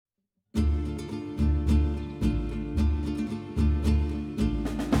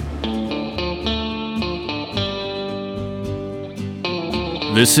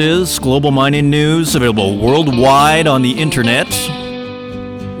This is Global Mining News, available worldwide on the internet.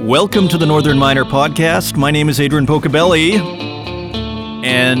 Welcome to the Northern Miner Podcast. My name is Adrian Pocabelli,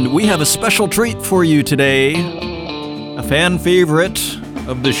 and we have a special treat for you today. A fan favorite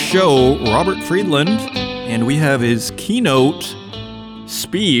of the show, Robert Friedland, and we have his keynote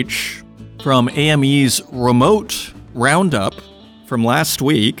speech from AME's remote roundup from last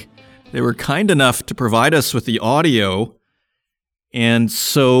week. They were kind enough to provide us with the audio. And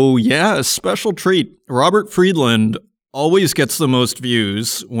so, a special treat. Robert Friedland always gets the most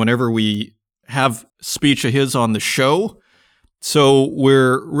views whenever we have speech of his on the show. So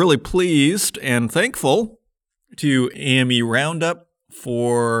we're really pleased and thankful to AME Roundup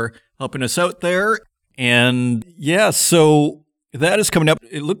for helping us out there. And so that is coming up.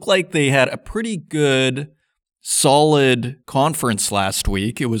 It looked like they had a pretty good, solid conference last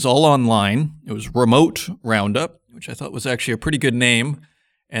week. It was all online. It was Remote Roundup, which I thought was actually a pretty good name.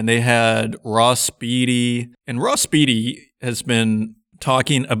 And they had Ross Beatty. And Ross Beatty has been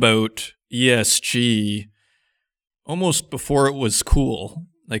talking about ESG almost before it was cool.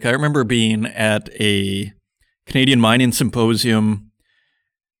 Like, I remember being at a Canadian Mining Symposium,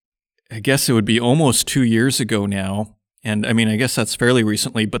 I guess it would be almost 2 years ago now. And I mean, I guess that's fairly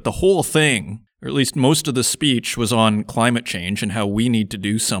recently, but the whole thing, or at least most of the speech, was on climate change and how we need to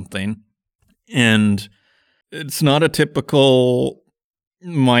do something. And it's not a typical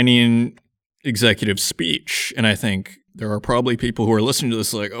mining executive speech. And I think there are probably people who are listening to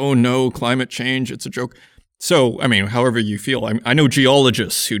this like, oh no, climate change, it's a joke. So, I mean, however you feel, I know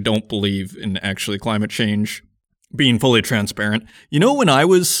geologists who don't believe in actually climate change being fully transparent. You know, when I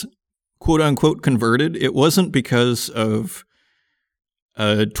was quote unquote converted, it wasn't because of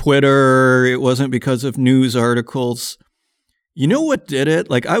Twitter, it wasn't because of news articles. You know what did it?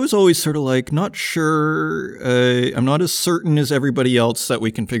 Like, I was always sort of like, not sure, I'm not as certain as everybody else that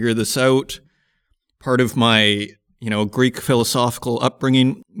we can figure this out. Part of my, Greek philosophical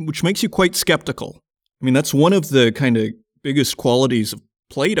upbringing, which makes you quite skeptical. I mean, that's one of the kind of biggest qualities of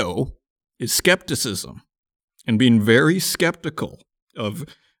Plato is skepticism and being very skeptical of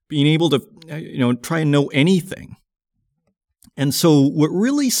being able to, try and know anything. And so what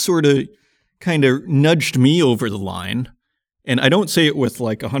really sort of kind of nudged me over the line, and I don't say it with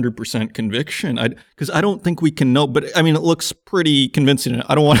like 100% conviction, because I don't think we can know. But I mean, it looks pretty convincing.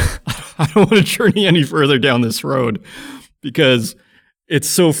 I don't want to journey any further down this road because it's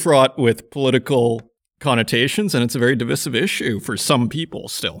so fraught with political connotations, and it's a very divisive issue for some people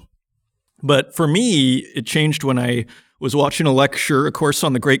still. But for me, it changed when I was watching a lecture, a course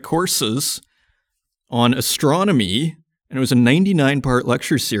on the great courses on astronomy, and it was a 99-part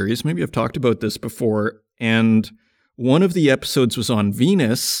lecture series. Maybe I've talked about this before, and one of the episodes was on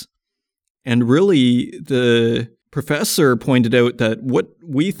Venus, and really the professor pointed out that what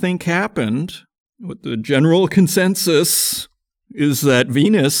we think happened, what the general consensus is that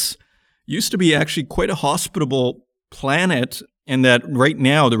Venus used to be actually quite a hospitable planet, and that right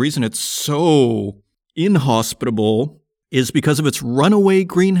now the reason it's so inhospitable is because of its runaway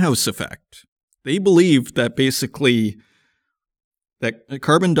greenhouse effect. They believed that basically that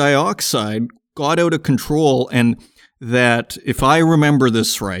carbon dioxide got out of control, and that, if I remember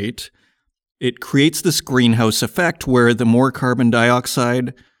this right, it creates this greenhouse effect where the more carbon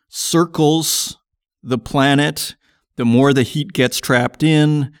dioxide circles the planet, the more the heat gets trapped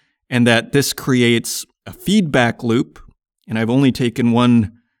in, and that this creates a feedback loop. And I've only taken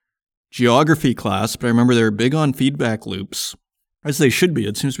one geography class, but I remember they were big on feedback loops, as they should be.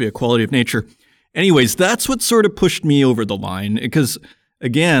 It seems to be a quality of nature. Anyways, that's what sort of pushed me over the line, because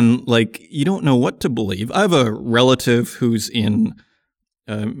again, like, you don't know what to believe. I have a relative who's in,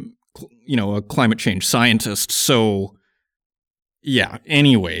 a climate change scientist. So,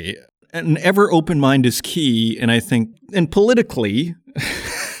 anyway, an ever open mind is key. And I think, and politically,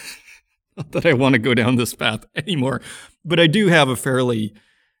 not that I want to go down this path anymore, but I do have a fairly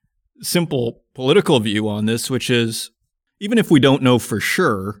simple political view on this, which is, even if we don't know for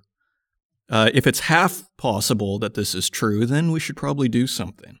sure, if it's half possible that this is true, then we should probably do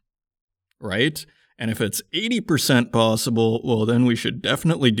something, right? And if it's 80% possible, well, then we should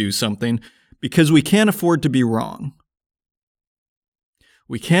definitely do something, because we can't afford to be wrong.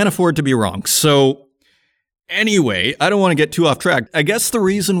 We can't afford to be wrong. So anyway, I don't want to get too off track. I guess the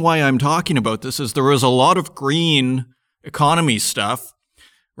reason why I'm talking about this is there was a lot of green economy stuff.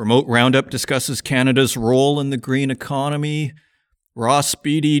 Remote Roundup discusses Canada's role in the green economy. Ross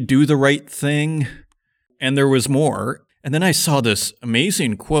Beatty, do the right thing. And there was more. And then I saw this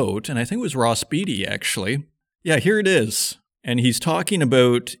amazing quote, and I think it was Ross Beatty, actually. Yeah, here it is. And he's talking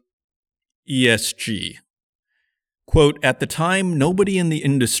about ESG. Quote, at the time, nobody in the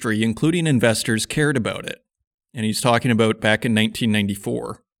industry, including investors, cared about it. And he's talking about back in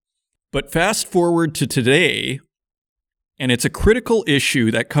 1994. But fast forward to today, and it's a critical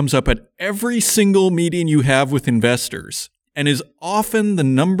issue that comes up at every single meeting you have with investors and is often the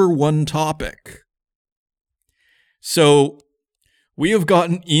number one topic. So we have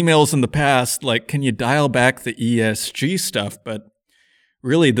gotten emails in the past like, can you dial back the ESG stuff? But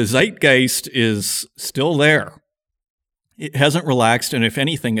really, the zeitgeist is still there. It hasn't relaxed, and if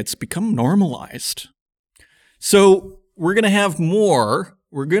anything, it's become normalized. So we're going to have more.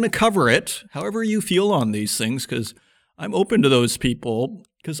 We're going to cover it, however you feel on these things, because I'm open to those people,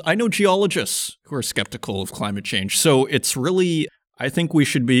 because I know geologists who are skeptical of climate change. So it's really, I think we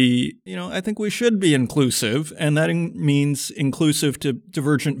should be inclusive, and that means inclusive to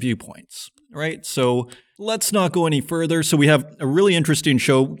divergent viewpoints, right? So let's not go any further. So we have a really interesting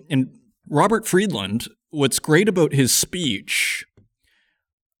show. And Robert Friedland, what's great about his speech,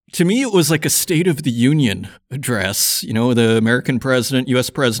 to me, it was like a State of the Union address. You know, the American president, U.S.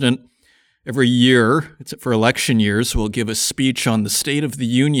 president, every year, it's for election years, will give a speech on the State of the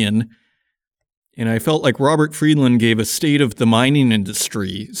Union. And I felt like Robert Friedland gave a State of the Mining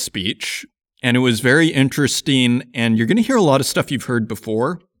Industry speech. And it was very interesting. And you're going to hear a lot of stuff you've heard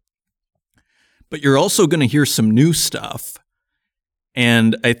before, but you're also going to hear some new stuff.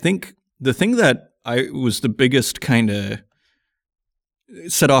 And I think the thing that was the biggest kind of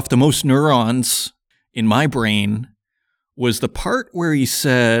set off the most neurons in my brain was the part where he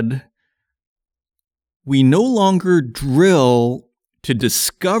said, we no longer drill to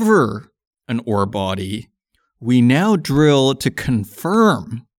discover an ore body. We now drill to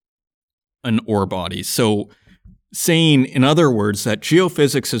confirm an ore body. So saying, in other words, that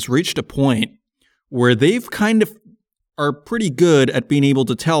geophysics has reached a point where they've kind of are pretty good at being able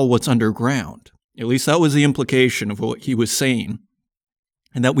to tell what's underground. At least that was the implication of what he was saying.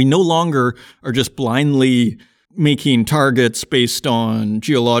 And that we no longer are just blindly making targets based on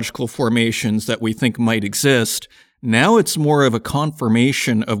geological formations that we think might exist. Now it's more of a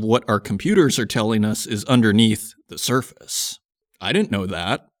confirmation of what our computers are telling us is underneath the surface. I didn't know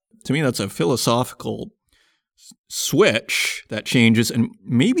that. To me, that's a philosophical switch that changes, and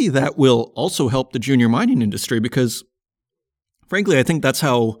maybe that will also help the junior mining industry because, frankly, I think that's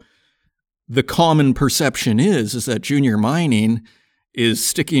how the common perception is that junior mining is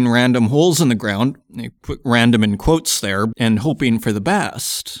sticking random holes in the ground, they put random in quotes there, and hoping for the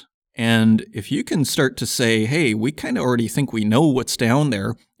best. And if you can start to say, hey, we kind of already think we know what's down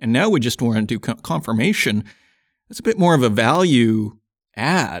there, and now we just want to do confirmation, that's a bit more of a value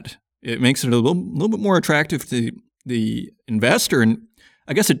add. It makes it a little bit more attractive to the investor, and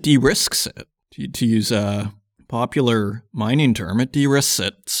I guess it de-risks it, to use a popular mining term, it de-risks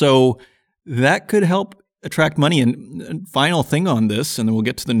it. So that could help attract money. And final thing on this, and then we'll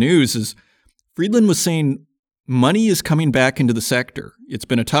get to the news, is Friedland was saying money is coming back into the sector. It's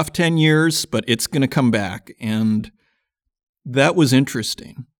been a tough 10 years, but it's going to come back. And that was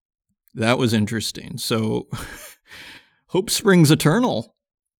interesting. So hope springs eternal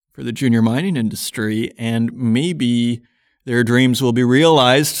for the junior mining industry, and maybe their dreams will be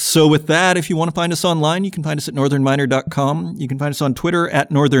realized. So with that, if you want to find us online, you can find us at northernminer.com. You can find us on Twitter at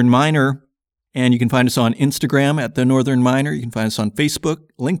northernminer. And you can find us on Instagram at The Northern Miner. You can find us on Facebook,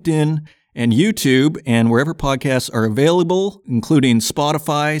 LinkedIn, and YouTube, and wherever podcasts are available, including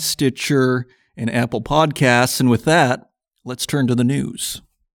Spotify, Stitcher, and Apple Podcasts. And with that, let's turn to the news.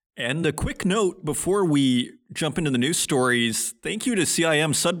 And a quick note before we jump into the news stories, thank you to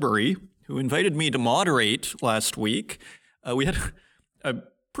CIM Sudbury, who invited me to moderate last week. We had a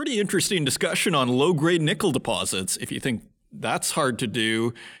pretty interesting discussion on low-grade nickel deposits, if you think that's hard to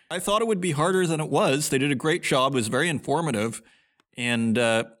do. I thought it would be harder than it was. They did a great job. It was very informative. And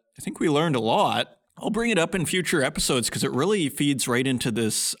I think we learned a lot. I'll bring it up in future episodes because it really feeds right into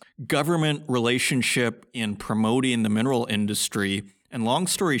this government relationship in promoting the mineral industry. And long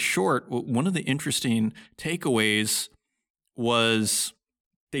story short, one of the interesting takeaways was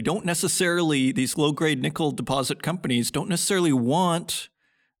they don't necessarily, these low-grade nickel deposit companies don't necessarily want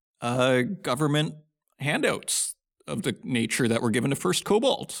government handouts of the nature that were given to First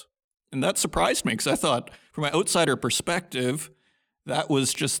Cobalt. And that surprised me because I thought, from an outsider perspective, that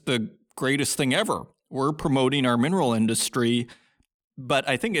was just the greatest thing ever. We're promoting our mineral industry, but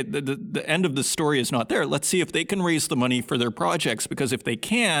I think the end of the story is not there. Let's see if they can raise the money for their projects, because if they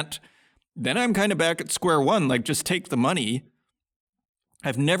can't, then I'm kind of back at square one, like just take the money.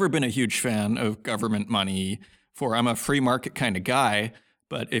 I've never been a huge fan of government money I'm a free market kind of guy,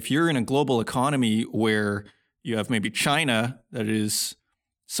 but if you're in a global economy where you have maybe China that is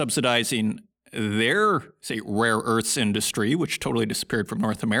subsidizing their, say, rare earths industry, which totally disappeared from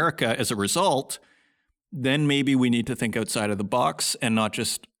North America as a result, then maybe we need to think outside of the box and not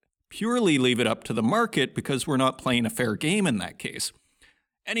just purely leave it up to the market, because we're not playing a fair game in that case.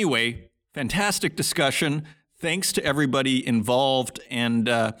 Anyway, fantastic discussion. Thanks to everybody involved. And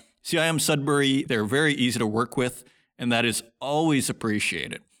CIM Sudbury, they're very easy to work with, and that is always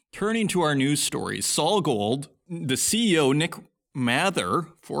appreciated. Turning to our news stories, SolGold, the CEO, Nick Mather,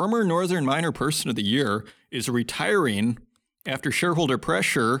 former Northern Miner Person of the Year, is retiring after shareholder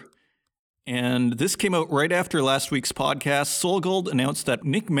pressure. And this came out right after last week's podcast. SolGold announced that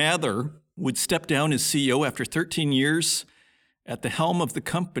Nick Mather would step down as CEO after 13 years at the helm of the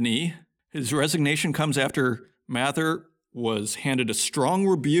company. His resignation comes after Mather was handed a strong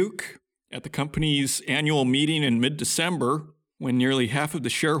rebuke at the company's annual meeting in mid-December, when nearly half of the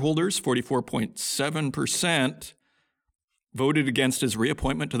shareholders, 44.7%, voted against his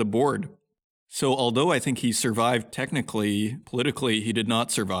reappointment to the board. So although I think he survived technically, politically, he did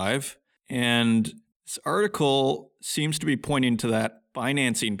not survive. And this article seems to be pointing to that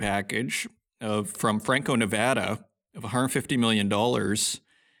financing package from Franco-Nevada of $150 million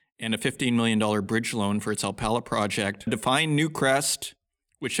and a $15 million bridge loan for its Alpala project to find Newcrest,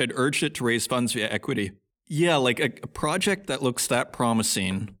 which had urged it to raise funds via equity. Yeah, like a project that looks that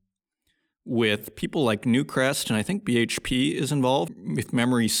promising with people like Newcrest, and I think BHP is involved, if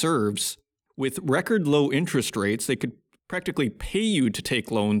memory serves, with record low interest rates. They could practically pay you to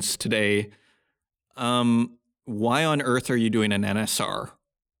take loans today. Why on earth are you doing an NSR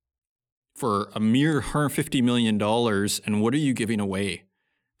for a mere $150 million? And what are you giving away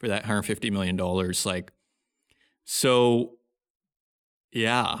for that $150 million?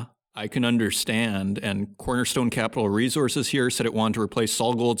 Yeah, I can understand. And Cornerstone Capital Resources here said it wanted to replace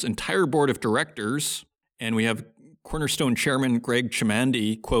SolGold's entire board of directors. And we have Cornerstone Chairman Greg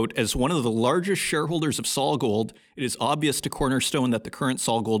Chimandi, quote, "As one of the largest shareholders of SolGold, it is obvious to Cornerstone that the current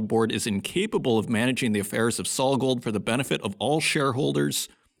SolGold board is incapable of managing the affairs of SolGold for the benefit of all shareholders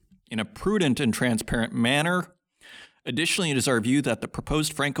in a prudent and transparent manner. Additionally, it is our view that the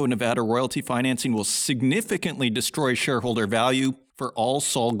proposed Franco-Nevada royalty financing will significantly destroy shareholder value for all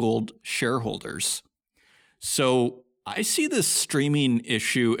SolGold shareholders." So I see this streaming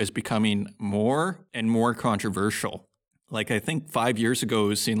issue as becoming more and more controversial. Like, I think 5 years ago it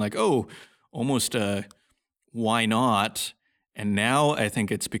was seen like, oh, almost why not? And now I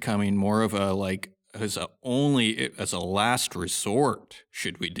think it's becoming more of a as a last resort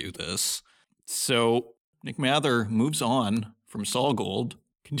should we do this. So Nick Mather moves on from SolGold.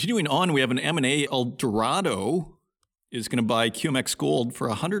 Continuing on, we have an M&A. Eldorado is going to buy QMX Gold for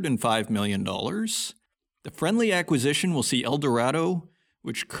 $105 million. The friendly acquisition will see Eldorado,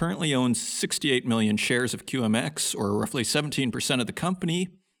 which currently owns 68 million shares of QMX, or roughly 17% of the company,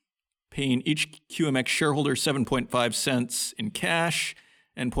 paying each QMX shareholder 7.5 cents in cash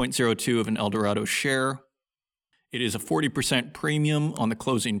and 0.02 of an Eldorado share. It is a 40% premium on the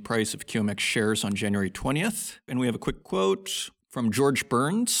closing price of QMX shares on January 20th. And we have a quick quote from George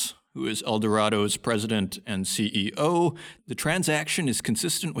Burns, who is Eldorado's president and CEO. "The transaction is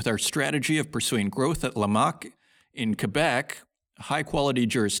consistent with our strategy of pursuing growth at Lamaque in Quebec, a high-quality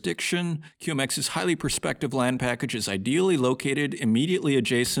jurisdiction. QMX's highly prospective land package is ideally located immediately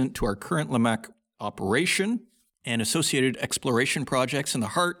adjacent to our current Lamaque operation and associated exploration projects in the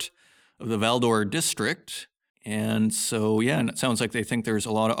heart of the Val-d'Or district." And so, yeah, and it sounds like they think there's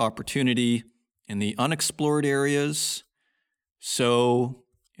a lot of opportunity in the unexplored areas. So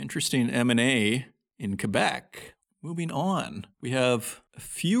interesting M&A in Quebec. Moving on, we have a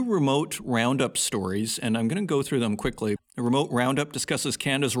few remote roundup stories, and I'm going to go through them quickly. The remote roundup discusses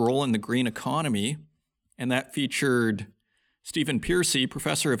Canada's role in the green economy, and that featured Stephen Piercy,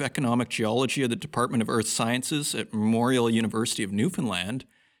 professor of economic geology at the Department of Earth Sciences at Memorial University of Newfoundland.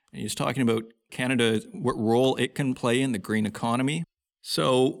 And he's talking about Canada, what role it can play in the green economy.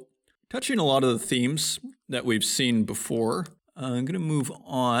 So, touching a lot of the themes that we've seen before, I'm going to move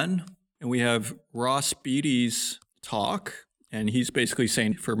on, and we have Ross Beatty's talk, and he's basically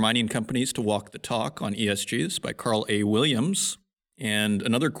saying for mining companies to walk the talk on ESG. This is by Carl A. Williams. And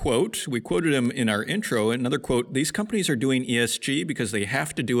another quote, we quoted him in our intro, another quote, "These companies are doing ESG because they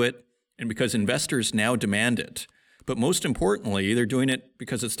have to do it and because investors now demand it. But most importantly, they're doing it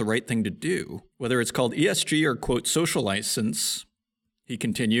because it's the right thing to do. Whether it's called ESG or, quote, social license," he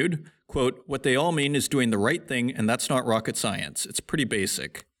continued, quote, "what they all mean is doing the right thing, and that's not rocket science. It's pretty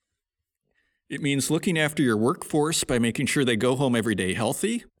basic. It means looking after your workforce by making sure they go home every day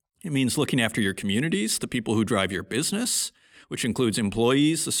healthy. It means looking after your communities, the people who drive your business, which includes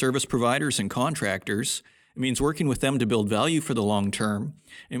employees, the service providers, and contractors. It means working with them to build value for the long term.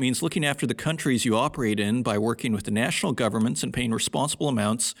 It means looking after the countries you operate in by working with the national governments and paying responsible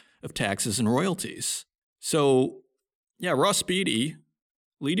amounts of taxes and royalties. So, yeah, Ross Beatty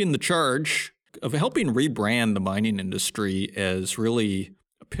leading the charge of helping rebrand the mining industry as really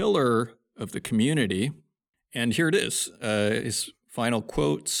a pillar of the community. And here it is, his final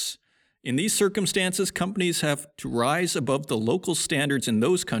quotes. In these circumstances, companies have to rise above the local standards in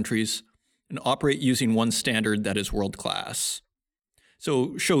those countries and operate using one standard that is world-class.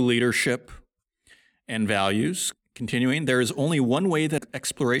 So show leadership and values. Continuing, there is only one way that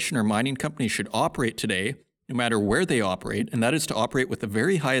exploration or mining companies should operate today, no matter where they operate, and that is to operate with the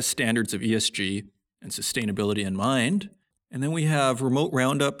very highest standards of ESG and sustainability in mind. And then we have Remote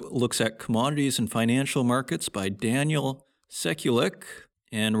Roundup looks at commodities and financial markets by Daniel Sekulik.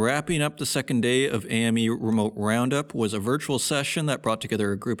 And wrapping up the second day of AME Remote Roundup was a virtual session that brought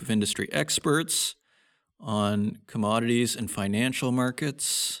together a group of industry experts on commodities and financial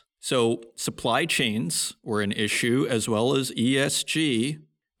markets. So supply chains were an issue, as well as ESG,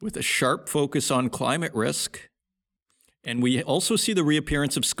 with a sharp focus on climate risk. And we also see the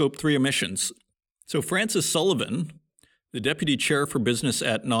reappearance of Scope 3 emissions. So Francis Sullivan, the deputy chair for business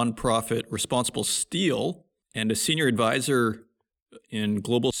at nonprofit Responsible Steel and a senior advisor in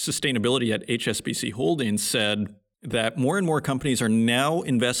global sustainability at HSBC Holdings, said that more and more companies are now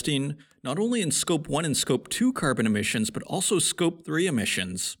investing not only in Scope 1 and Scope 2 carbon emissions, but also Scope 3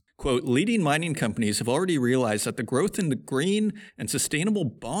 emissions. Quote, leading mining companies have already realized that the growth in the green and sustainable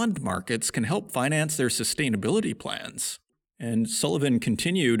bond markets can help finance their sustainability plans. And Sullivan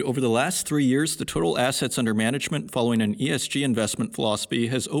continued, over the last 3 years, the total assets under management following an ESG investment philosophy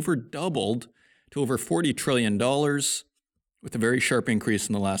has over doubled to over $40 trillion, with a very sharp increase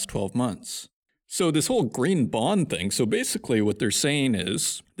in the last 12 months. So this whole green bond thing, so basically what they're saying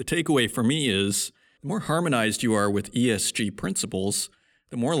is, the takeaway for me is, the more harmonized you are with ESG principles,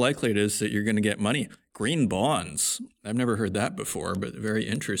 the more likely it is that you're going to get money. Green bonds. I've never heard that before, but very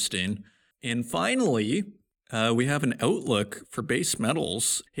interesting. And finally, we have an outlook for base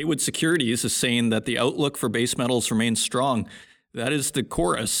metals. Haywood Securities is saying that the outlook for base metals remains strong. That is the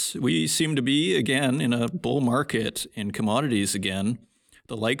chorus. We seem to be, again, in a bull market in commodities again,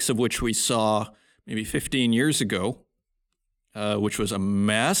 the likes of which we saw maybe 15 years ago, which was a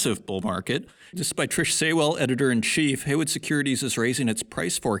massive bull market. This is by Trish Saywell, editor-in-chief. Haywood Securities is raising its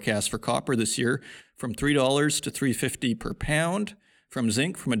price forecast for copper this year from $3 to $3.50 per pound, from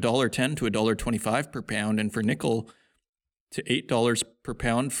zinc from $1.10 to $1.25 per pound, and for nickel to $8 per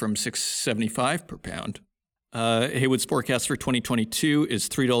pound from $6.75 per pound. Haywood's forecast for 2022 is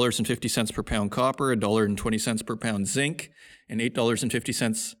 $3.50 per pound copper, $1.20 per pound zinc, and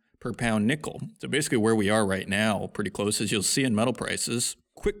 $8.50 per pound nickel. So basically where we are right now, pretty close, as you'll see in metal prices.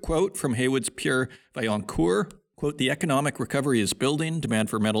 Quick quote from Haywood's Pierre Vaillancourt. Quote, the economic recovery is building, demand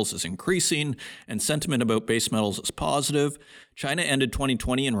for metals is increasing, and sentiment about base metals is positive. China ended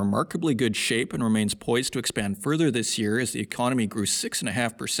 2020 in remarkably good shape and remains poised to expand further this year as the economy grew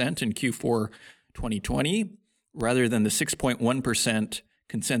 6.5% in Q4 2020, rather than the 6.1%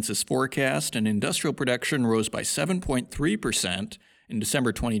 consensus forecast, and industrial production rose by 7.3% in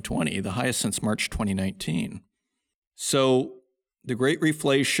December 2020, the highest since March 2019. So the great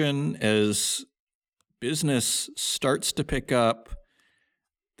reflation, as business starts to pick up,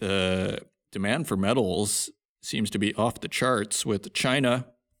 the demand for metals seems to be off the charts, with China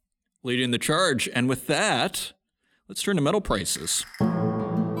leading the charge. And with that, let's turn to metal prices.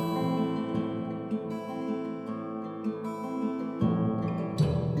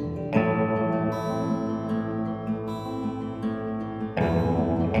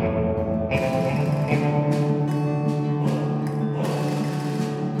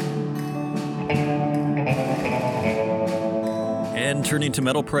 And turning to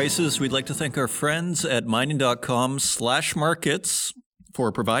metal prices, we'd like to thank our friends at mining.com/markets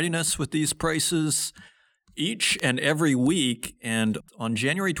for providing us with these prices each and every week. And on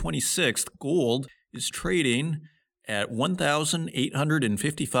January 26th, gold is trading at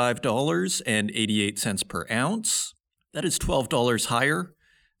 $1,855.88 per ounce. That is $12 higher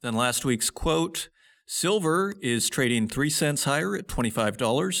than last week's quote. Silver is trading 3 cents higher at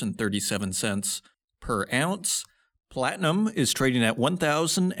 $25.37 per ounce. Platinum is trading at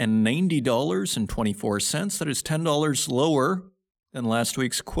 $1,090.24. That is $10 lower than last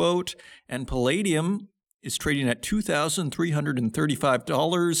week's quote. And palladium is trading at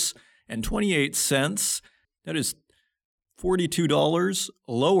 $2,335.28. That is $42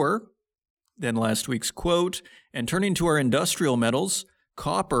 lower than last week's quote. And turning to our industrial metals,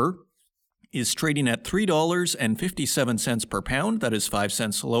 copper is trading at $3.57 per pound. That is 5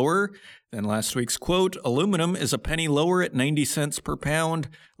 cents lower than last week's quote. Aluminum is a penny lower at 90 cents per pound.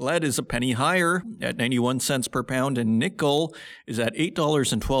 Lead is a penny higher at 91 cents per pound. And nickel is at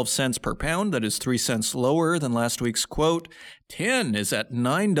 $8.12 per pound. That is 3 cents lower than last week's quote. Tin is at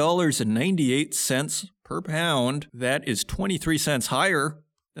 $9.98 per pound. That is 23 cents higher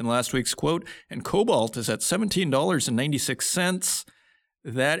than last week's quote. And cobalt is at $17.96.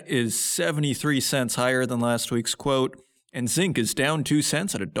 That is 73 cents higher than last week's quote. And zinc is down 2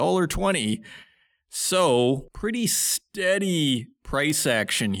 cents at $1.20. So pretty steady price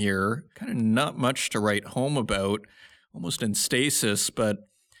action here. Kind of not much to write home about, almost in stasis, but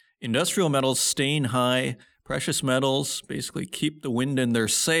industrial metals staying high. Precious metals basically keep the wind in their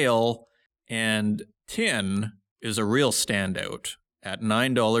sail. And tin is a real standout at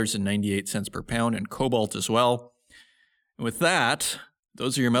 $9.98 per pound, and cobalt as well. And with that,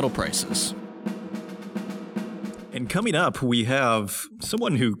 those are your metal prices. And coming up, we have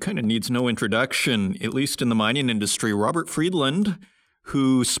someone who kind of needs no introduction, at least in the mining industry, Robert Friedland,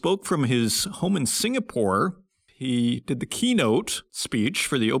 who spoke from his home in Singapore. He did the keynote speech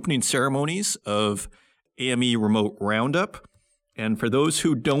for the opening ceremonies of AME Remote Roundup. And for those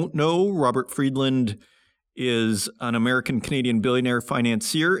who don't know, Robert Friedland is an American-Canadian billionaire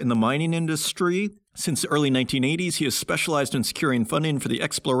financier in the mining industry. Since the early 1980s, he has specialized in securing funding for the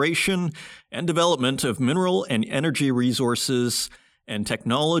exploration and development of mineral and energy resources and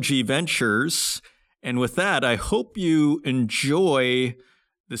technology ventures. And with that, I hope you enjoy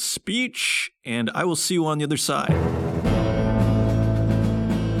the speech, and I will see you on the other side.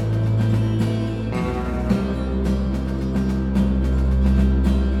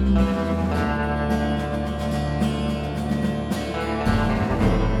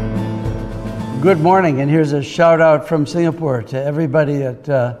 Good morning, and here's a shout out from Singapore to everybody at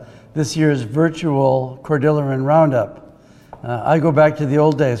this year's virtual Cordilleran Roundup. I go back to the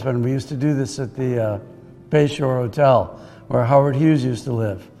old days when we used to do this at the Bayshore Hotel, where Howard Hughes used to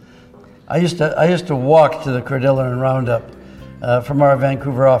live. I used to walk to the Cordilleran Roundup from our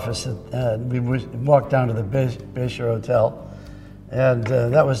Vancouver office. We walked down to the Bayshore Hotel, and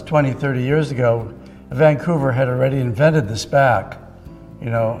that was 20, 30 years ago. Vancouver had already invented the SPAC,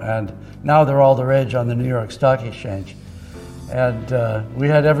 and now they're all the rage on the New York Stock Exchange. And we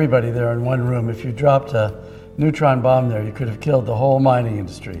had everybody there in one room. If you dropped a neutron bomb there, you could have killed the whole mining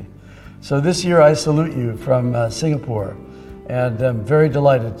industry. So this year I salute you from Singapore, and I'm very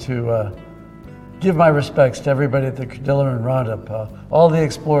delighted to give my respects to everybody at the Cordilleran Roundup, all the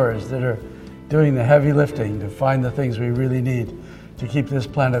explorers that are doing the heavy lifting to find the things we really need to keep this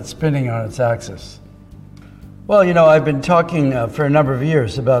planet spinning on its axis. Well, I've been talking for a number of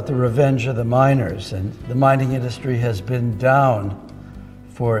years about the revenge of the miners, and the mining industry has been down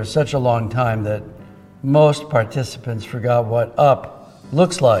for such a long time that most participants forgot what up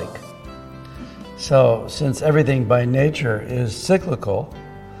looks like. So, since everything by nature is cyclical,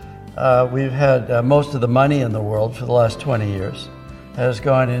 we've had most of the money in the world for the last 20 years has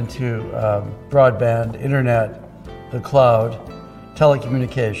gone into broadband, internet, the cloud,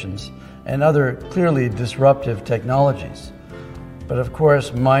 telecommunications, and other clearly disruptive technologies. But of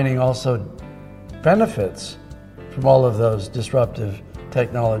course, mining also benefits from all of those disruptive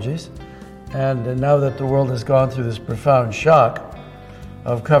technologies. And now that the world has gone through this profound shock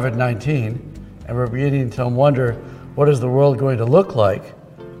of COVID-19, and we're beginning to wonder, what is the world going to look like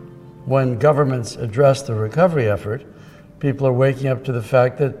when governments address the recovery effort? People are waking up to the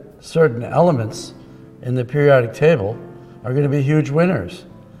fact that certain elements in the periodic table are going to be huge winners.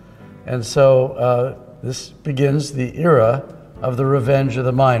 And so this begins the era of the revenge of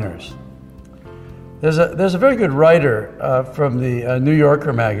the miners. There's a very good writer from the New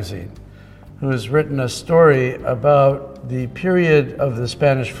Yorker magazine who has written a story about the period of the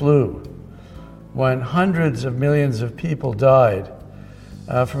Spanish flu, when hundreds of millions of people died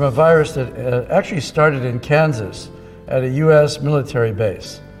from a virus that actually started in Kansas at a U.S. military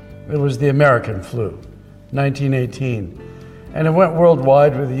base. It was the American flu, 1918. And it went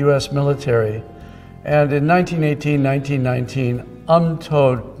worldwide with the U.S. military. And in 1918, 1919,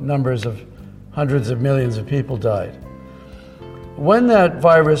 untold numbers of hundreds of millions of people died. When that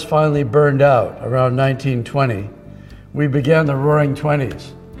virus finally burned out around 1920, we began the Roaring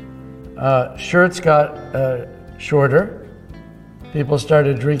Twenties. Shirts got shorter. People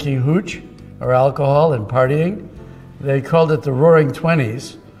started drinking hooch or alcohol and partying. They called it the Roaring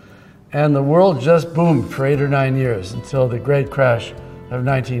Twenties. And the world just boomed for 8 or 9 years until the great crash of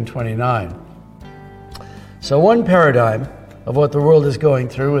 1929. So one paradigm of what the world is going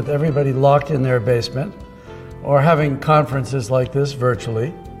through, with everybody locked in their basement or having conferences like this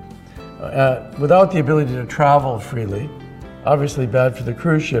virtually, without the ability to travel freely, obviously bad for the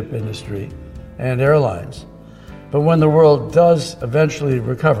cruise ship industry and airlines. But when the world does eventually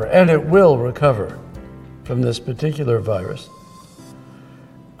recover, and it will recover from this particular virus,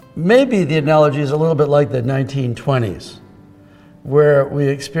 maybe the analogy is a little bit like the 1920s, where we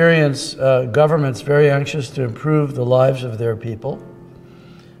experience governments very anxious to improve the lives of their people.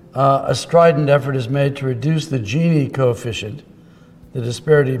 A strident effort is made to reduce the Gini coefficient, the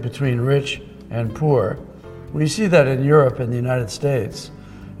disparity between rich and poor. We see that in Europe and the United States,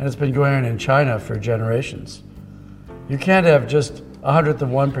 and it's been going on in China for generations. You can't have just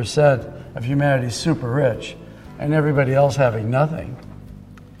 1/100% of humanity super rich and everybody else having nothing.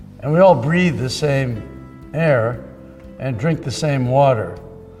 And we all breathe the same air and drink the same water.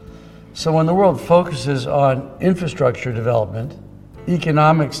 So when the world focuses on infrastructure development,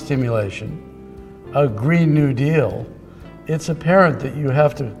 economic stimulation, a Green New Deal, it's apparent that you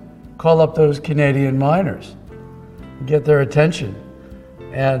have to call up those Canadian miners, get their attention.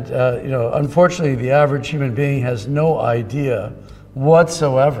 And unfortunately, the average human being has no idea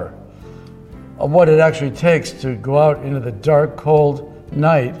whatsoever of what it actually takes to go out into the dark, cold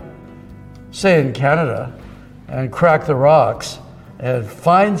night, say in Canada, and crack the rocks and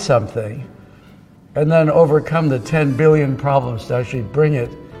find something, and then overcome the 10 billion problems to actually bring it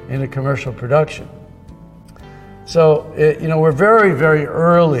into commercial production. So, we're very, very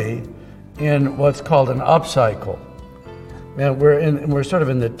early in what's called an upcycle. And we're sort of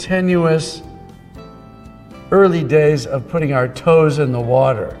in the tenuous early days of putting our toes in the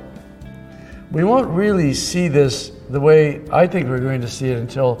water. We won't really see this the way I think we're going to see it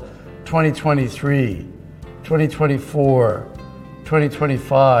until 2023, 2024,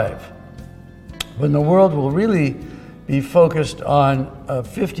 2025, when the world will really be focused on a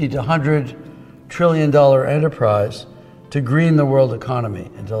 $50 to $100 trillion enterprise to green the world economy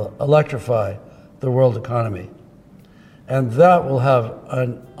and to electrify the world economy. And that will have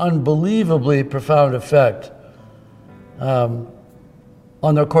an unbelievably profound effect on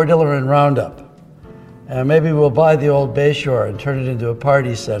the Cordilleran Roundup. And maybe we'll buy the old Bayshore and turn it into a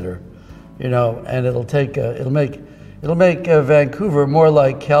party center, and it'll make Vancouver more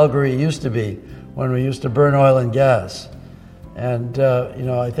like Calgary used to be when we used to burn oil and gas. And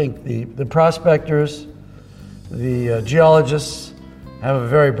I think the prospectors, the geologists have a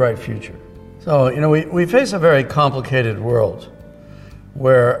very bright future. So, we face a very complicated world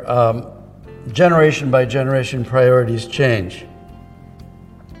where generation by generation priorities change.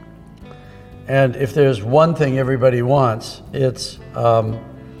 And if there's one thing everybody wants, it's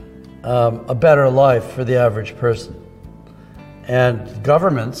a better life for the average person. And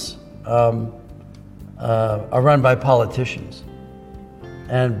governments are run by politicians.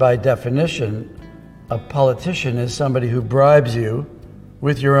 And by definition, a politician is somebody who bribes you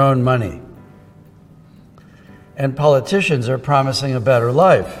with your own money. And politicians are promising a better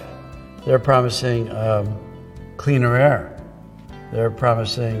life. They're promising cleaner air. They're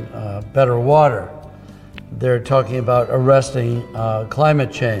promising better water. They're talking about arresting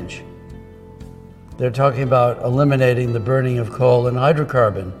climate change. They're talking about eliminating the burning of coal and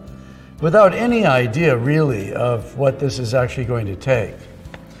hydrocarbon without any idea really of what this is actually going to take.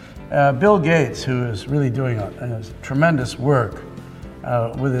 Bill Gates, who is really doing tremendous work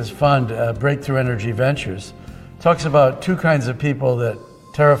with his fund, Breakthrough Energy Ventures, talks about two kinds of people that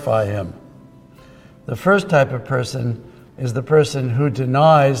terrify him. The first type of person is the person who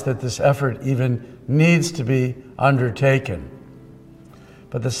denies that this effort even needs to be undertaken.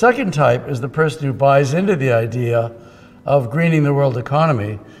 But the second type is the person who buys into the idea of greening the world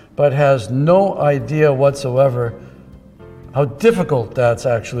economy, but has no idea whatsoever how difficult that's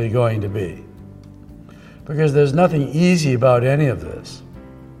actually going to be. Because there's nothing easy about any of this.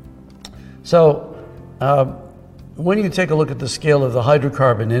 So, when you take a look at the scale of the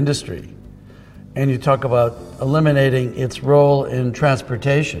hydrocarbon industry, and you talk about eliminating its role in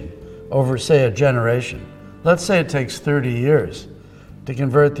transportation over, say, a generation, let's say it takes 30 years to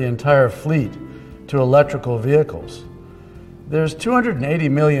convert the entire fleet to electrical vehicles. There's 280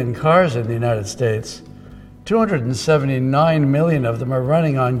 million cars in the United States. 279 million of them are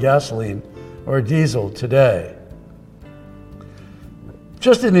running on gasoline or diesel today.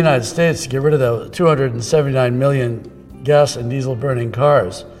 Just in the United States, to get rid of the 279 million gas and diesel burning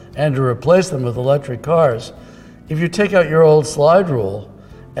cars and to replace them with electric cars, if you take out your old slide rule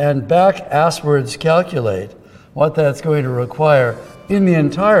and back-asswards calculate what that's going to require in the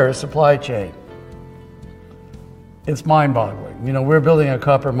entire supply chain, it's mind-boggling. We're building a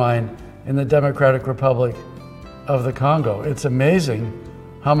copper mine in the Democratic Republic of the Congo. It's amazing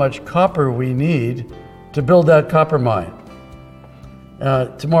how much copper we need to build that copper mine.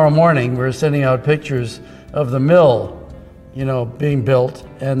 Tomorrow morning, we're sending out pictures of the mill, being built,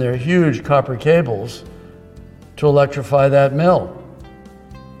 and there are huge copper cables to electrify that mill.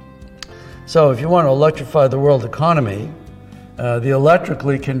 So if you want to electrify the world economy, the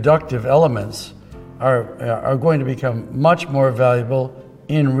electrically conductive elements are going to become much more valuable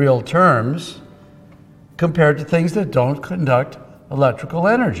in real terms compared to things that don't conduct electrical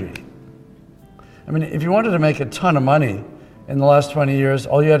energy. I mean, if you wanted to make a ton of money in the last 20 years,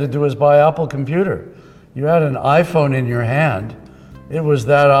 all you had to do was buy Apple computer. You had an iPhone in your hand. It was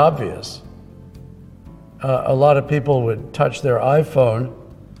that obvious. A lot of people would touch their iPhone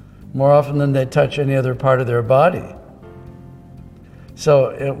more often than they touch any other part of their body. So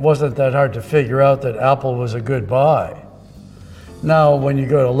it wasn't that hard to figure out that Apple was a good buy. Now, when you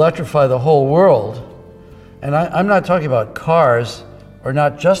go to electrify the whole world, and I'm not talking about cars, or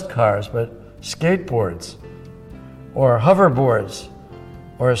not just cars, but skateboards, or hoverboards,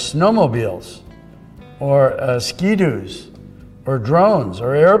 or snowmobiles, or ski-doos, or drones,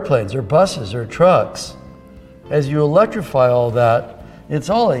 or airplanes, or buses, or trucks. As you electrify all that, it's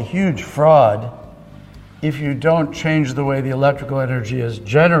all a huge fraud if you don't change the way the electrical energy is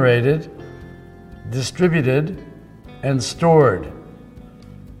generated, distributed, and stored.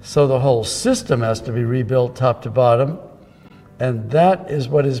 So the whole system has to be rebuilt top to bottom, and that is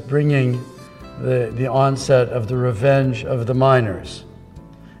what is bringing the onset of the revenge of the miners.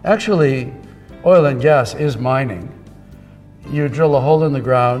 Actually, oil and gas is mining. You drill a hole in the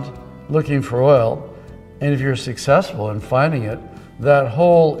ground looking for oil, and if you're successful in finding it, that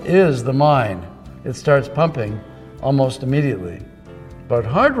hole is the mine. It starts pumping almost immediately. But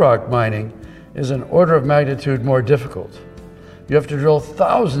hard rock mining is an order of magnitude more difficult. You have to drill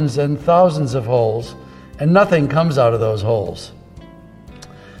thousands and thousands of holes, and nothing comes out of those holes.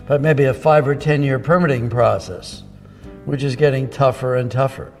 But maybe a 5 or 10 year permitting process, which is getting tougher and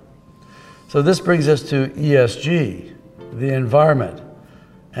tougher. So this brings us to ESG, the environment,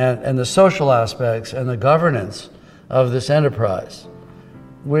 and the social aspects and the governance of this enterprise,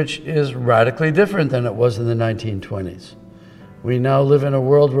 which is radically different than it was in the 1920s. We now live in a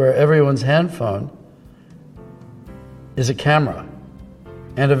world where everyone's handphone is a camera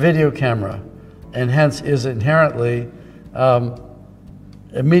and a video camera, and hence is inherently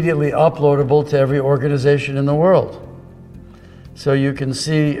immediately uploadable to every organization in the world. So you can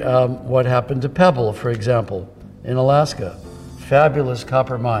see what happened to Pebble, for example, in Alaska. Fabulous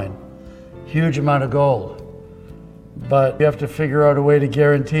copper mine, huge amount of gold. But you have to figure out a way to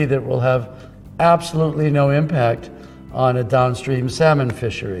guarantee that it will have absolutely no impact on a downstream salmon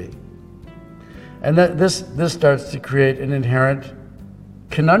fishery. And this starts to create an inherent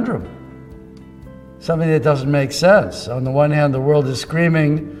conundrum, something that doesn't make sense. On the one hand, the world is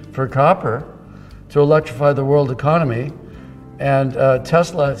screaming for copper to electrify the world economy, and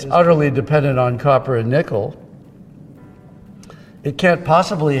Tesla is utterly dependent on copper and nickel. It can't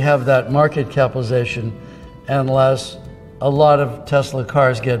possibly have that market capitalization unless a lot of Tesla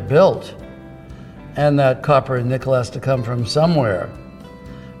cars get built, and that copper and nickel has to come from somewhere.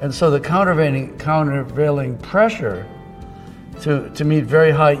 And so the countervailing pressure to meet very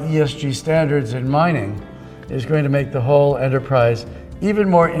high ESG standards in mining is going to make the whole enterprise even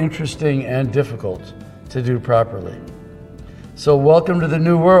more interesting and difficult to do properly. So welcome to the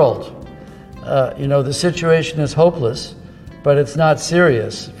new world. The situation is hopeless, but it's not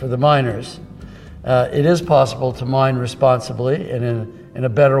serious for the miners. It is possible to mine responsibly and in a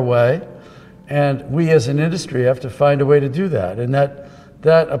better way, and we as an industry have to find a way to do that, and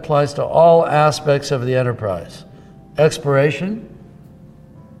that applies to all aspects of the enterprise: exploration,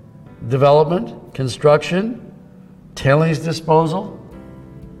 development, construction, tailings disposal,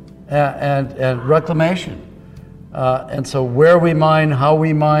 and reclamation. And so where we mine, how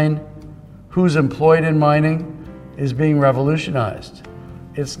we mine, who's employed in mining is being revolutionized.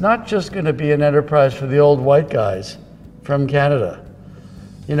 It's not just going to be an enterprise for the old white guys from Canada.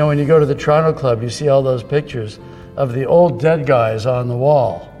 When you go to the Toronto Club, you see all those pictures of the old dead guys on the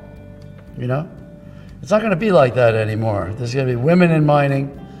wall. It's not going to be like that anymore. There's going to be women in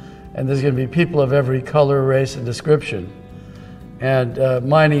mining, and there's going to be people of every color, race, and description. And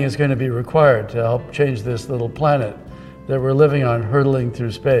mining is going to be required to help change this little planet that we're living on, hurtling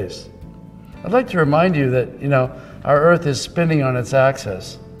through space. I'd like to remind you that, our Earth is spinning on its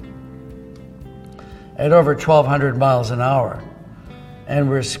axis at over 1,200 miles an hour. And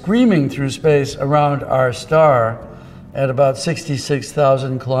we're screaming through space around our star at about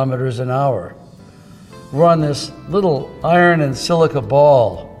 66,000 kilometers an hour. We're on this little iron and silica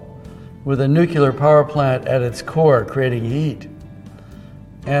ball with a nuclear power plant at its core creating heat.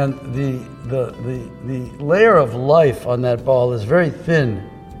 And the layer of life on that ball is very thin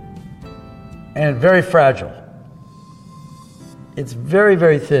and very fragile. It's very,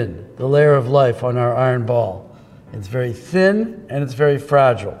 very thin, the layer of life on our iron ball. It's very thin and it's very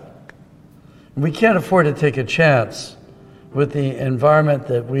fragile. We can't afford to take a chance with the environment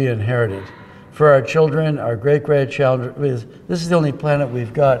that we inherited. For our children, our great-grandchildren, this is the only planet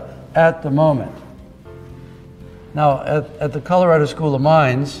we've got at the moment. Now, at the Colorado School of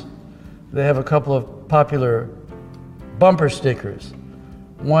Mines, they have a couple of popular bumper stickers.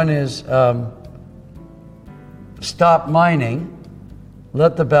 One is, stop mining,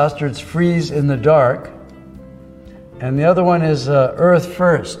 let the bastards freeze in the dark. And the other one is, Earth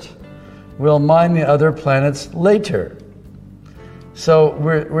first, we'll mine the other planets later. So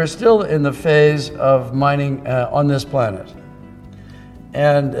we're still in the phase of mining on this planet.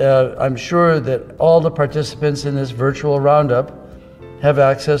 And I'm sure that all the participants in this virtual roundup have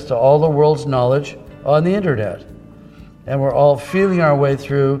access to all the world's knowledge on the internet. And we're all feeling our way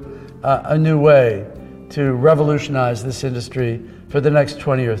through a new way to revolutionize this industry for the next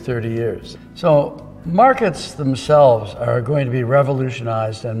 20 or 30 years. So markets themselves are going to be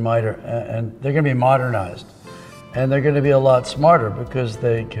revolutionized and they're going to be modernized. And they're going to be a lot smarter because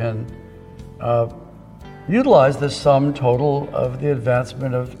they can utilize the sum total of the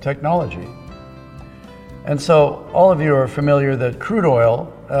advancement of technology. And so all of you are familiar that crude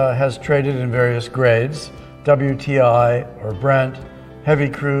oil has traded in various grades, WTI or Brent, heavy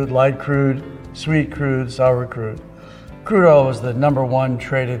crude, light crude, sweet crude, sour crude. Crude oil was the #1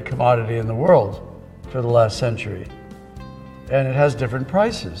 traded commodity in the world for the last century. And it has different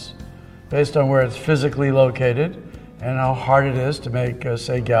prices based on where it's physically located and how hard it is to make,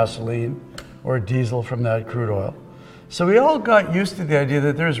 say, gasoline or diesel from that crude oil. So we all got used to the idea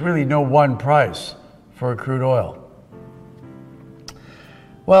that there's really no one price for crude oil.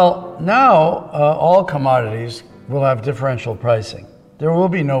 Well, now all commodities will have differential pricing. There will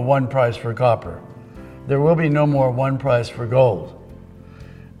be no one price for copper. There will be no more one price for gold.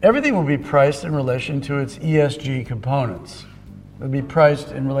 Everything will be priced in relation to its ESG components. It'll be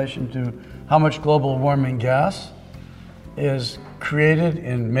priced in relation to how much global warming gas is created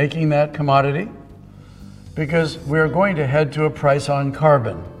in making that commodity, because we're going to head to a price on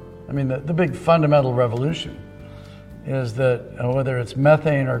carbon. I mean, the big fundamental revolution is that whether it's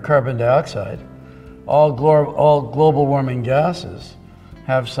methane or carbon dioxide, all global warming gases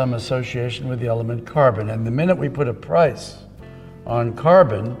have some association with the element carbon. And the minute we put a price on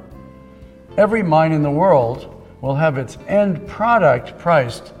carbon, every mine in the world will have its end product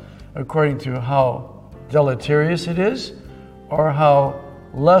priced according to how deleterious it is or how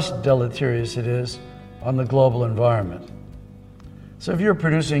less deleterious it is on the global environment. So if you're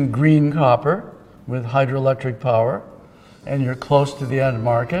producing green copper with hydroelectric power and you're close to the end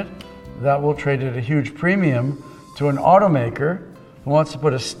market, that will trade at a huge premium to an automaker who wants to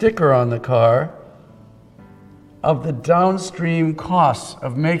put a sticker on the car of the downstream costs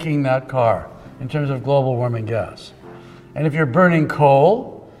of making that car in terms of global warming gas. And if you're burning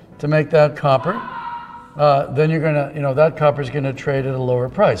coal to make that copper, then you're gonna, that copper is gonna trade at a lower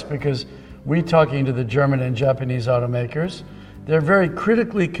price, because we talking to the German and Japanese automakers, they're very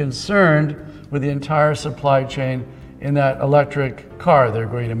critically concerned with the entire supply chain in that electric car they're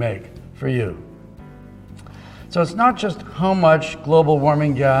going to make for you. So it's not just how much global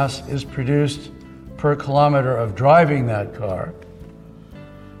warming gas is produced per kilometer of driving that car,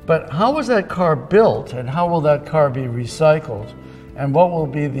 but how was that car built and how will that car be recycled, and what will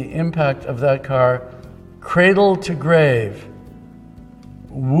be the impact of that car cradle to grave,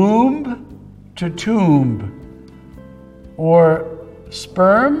 womb to tomb, or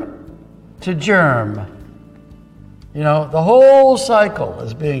sperm to germ. The whole cycle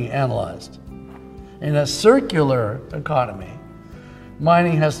is being analyzed. In a circular economy,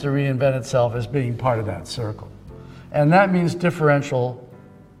 mining has to reinvent itself as being part of that circle. And that means differential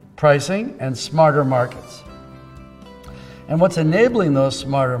pricing and smarter markets. And what's enabling those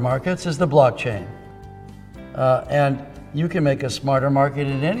smarter markets is the blockchain. And you can make a smarter market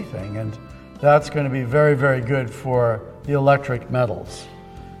in anything, and that's going to be very, very good for the electric metals.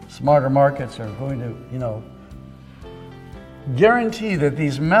 Smarter markets are going to, guarantee that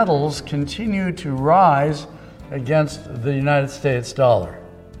these metals continue to rise against the United States dollar.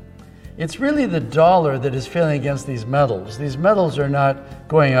 It's really the dollar that is failing against these metals. These metals are not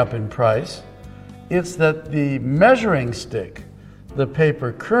going up in price. It's that the measuring stick, the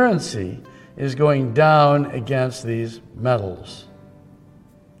paper currency, is going down against these metals.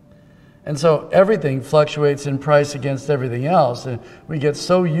 And so everything fluctuates in price against everything else, and we get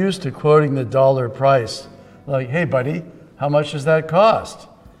so used to quoting the dollar price. Like, hey buddy, how much does that cost?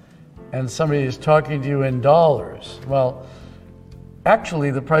 and somebody is talking to you in dollars. Well,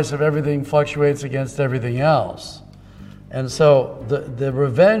 actually the price of everything fluctuates against everything else. And so the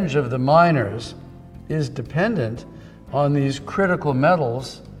revenge of the miners is dependent on these critical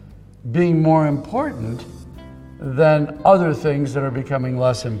metals being more important than other things that are becoming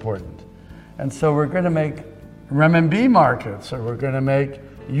less important. And so we're going to make renminbi markets, or we're going to make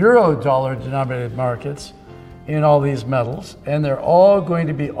euro dollar denominated markets in all these metals, and they're all going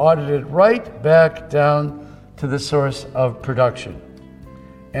to be audited right back down to the source of production.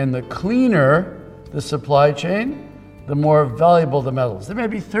 And the cleaner the supply chain, the more valuable the metals. There may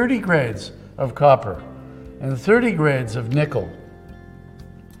be 30 grades of copper and 30 grades of nickel.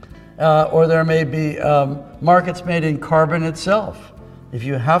 Or there may be markets made in carbon itself. If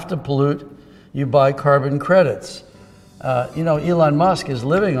you have to pollute, you buy carbon credits. Elon Musk is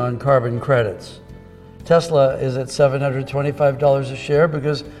living on carbon credits. Tesla is at $725 a share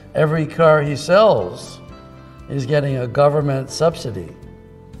because every car he sells is getting a government subsidy.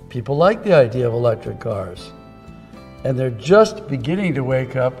 People like the idea of electric cars. And they're just beginning to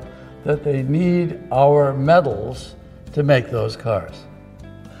wake up that they need our metals to make those cars.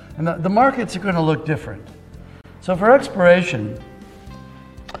 And the markets are going to look different. So for exploration,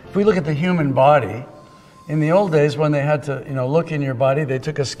 if we look at the human body, in the old days when they had to look in your body, they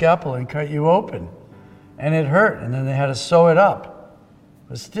took a scalpel and cut you open. And it hurt, and then they had to sew it up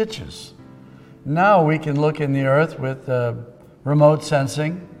with stitches. Now we can look in the earth with remote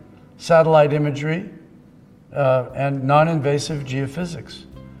sensing, satellite imagery, and non-invasive geophysics.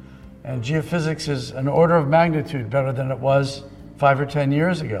 And geophysics is an order of magnitude better than it was 5 or 10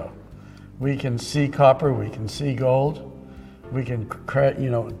 years ago. We can see copper, we can see gold, we can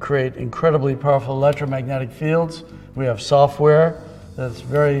create incredibly powerful electromagnetic fields. We have software that's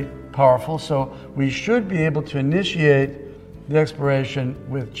very powerful, so we should be able to initiate the exploration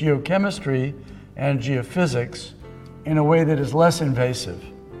with geochemistry and geophysics in a way that is less invasive.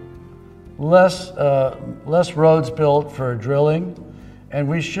 Less roads built for drilling, and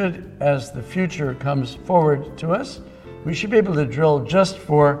we should, as the future comes forward to us, we should be able to drill just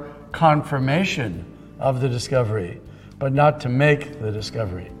for confirmation of the discovery, but not to make the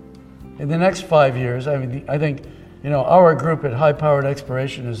discovery. In the next 5 years, I think our group at High Powered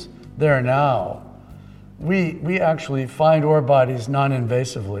Exploration is there now. We actually find ore bodies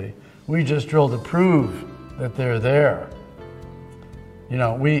non-invasively. We just drill to prove that they're there.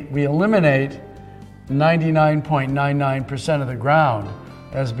 We eliminate 99.99% of the ground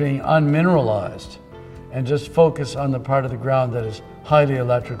as being unmineralized and just focus on the part of the ground that is highly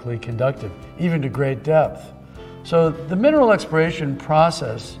electrically conductive, even to great depth. So the mineral exploration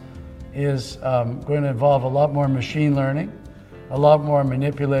process is going to involve a lot more machine learning, a lot more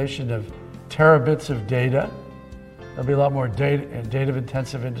manipulation of terabits of data. There'll be a lot more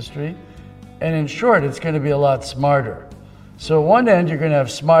data-intensive industry. And in short, it's going to be a lot smarter. So at one end, you're going to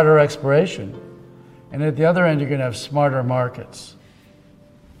have smarter exploration, and at the other end, you're going to have smarter markets.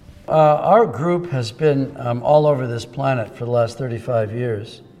 Our group has been all over this planet for the last 35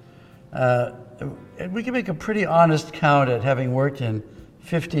 years. We can make a pretty honest count at having worked in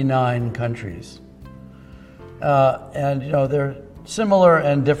 59 countries. And they're similar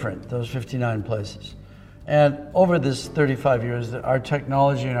and different, those 59 places. And over this 35 years, our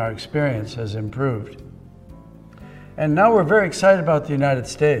technology and our experience has improved. And now we're very excited about the United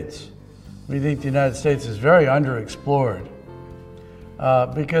States. We think the United States is very underexplored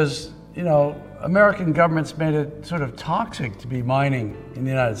because, American governments made it sort of toxic to be mining in the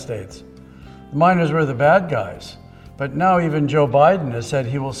United States. The miners were the bad guys. But now even Joe Biden has said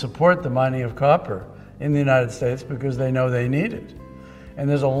he will support the mining of copper in the United States because they know they need it. And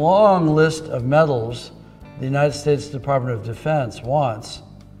there's a long list of metals the United States Department of Defense wants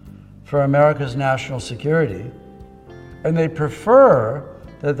for America's national security. And they prefer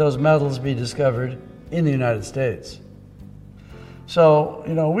that those metals be discovered in the United States. So,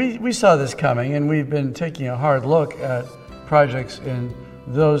 we saw this coming, and we've been taking a hard look at projects in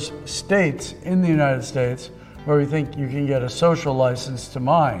those states in the United States where we think you can get a social license to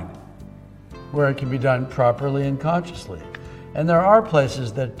mine, where it can be done properly and consciously. And there are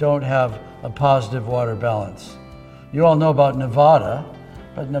places that don't have a positive water balance. You all know about Nevada,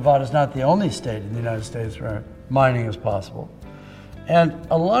 but Nevada is not the only state in the United States where mining is possible. And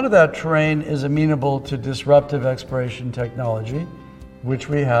a lot of that terrain is amenable to disruptive exploration technology, which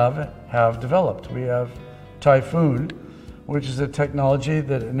we have developed. We have Typhoon, which is a technology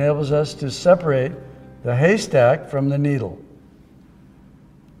that enables us to separate the haystack from the needle.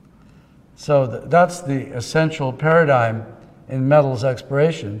 So that's the essential paradigm in metals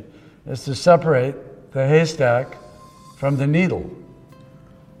exploration, is to separate the haystack from the needle.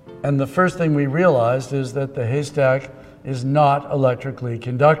 And the first thing we realized is that the haystack is not electrically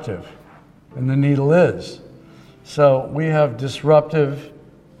conductive, and the needle is. So we have disruptive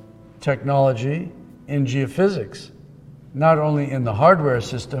technology in geophysics, not only in the hardware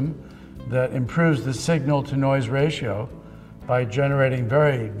system that improves the signal-to-noise ratio by generating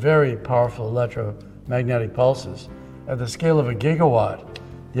very, very powerful electromagnetic pulses at the scale of a gigawatt,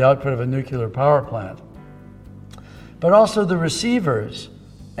 the output of a nuclear power plant, but also the receivers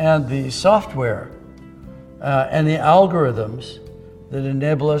and the software and the algorithms that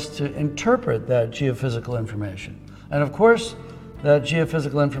enable us to interpret that geophysical information. And of course, that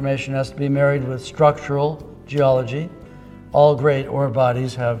geophysical information has to be married with structural geology. All great ore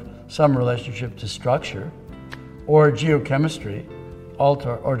bodies have some relationship to structure, or geochemistry,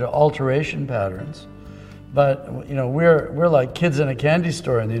 or to alteration patterns. But we're like kids in a candy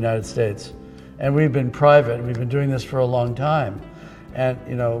store in the United States, and we've been private. We've been doing this for a long time. And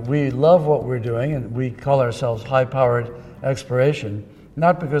we love what we're doing, and we call ourselves high-powered exploration,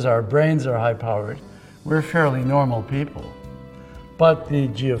 not because our brains are high-powered. We're fairly normal people. But the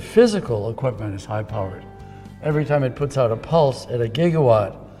geophysical equipment is high-powered. Every time it puts out a pulse at a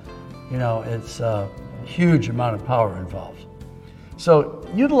gigawatt, it's a huge amount of power involved. So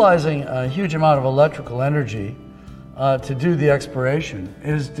utilizing a huge amount of electrical energy to do the exploration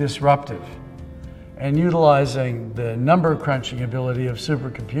is disruptive. And utilizing the number crunching ability of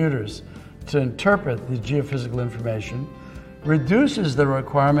supercomputers to interpret the geophysical information reduces the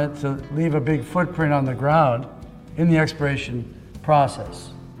requirement to leave a big footprint on the ground in the exploration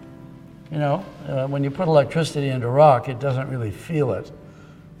process. When you put electricity into rock, it doesn't really feel it.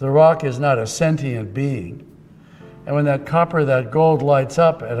 The rock is not a sentient being. And when that copper, that gold lights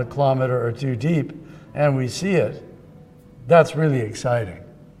up at a kilometer or two deep and we see it, that's really exciting.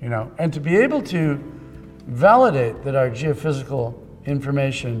 And to be able to validate that our geophysical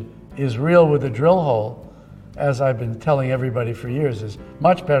information is real with a drill hole, as I've been telling everybody for years, is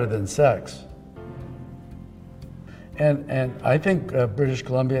much better than sex. And I think British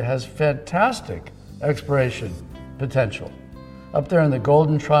Columbia has fantastic exploration potential. Up there in the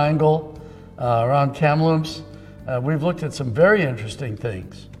Golden Triangle, around Kamloops, we've looked at some very interesting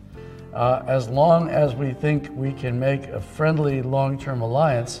things. As long as we think we can make a friendly long-term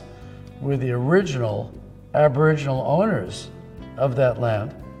alliance with the original Aboriginal owners of that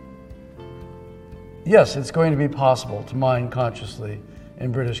land, yes, it's going to be possible to mine consciously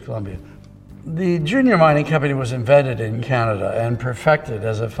in British Columbia. The junior mining company was invented in Canada and perfected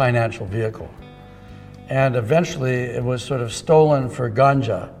as a financial vehicle. And eventually it was sort of stolen for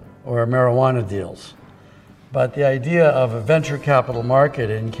ganja or marijuana deals. But the idea of a venture capital market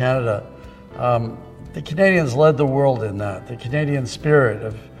in Canada, the Canadians led the world in that. The Canadian spirit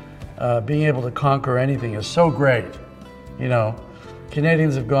of being able to conquer anything is so great.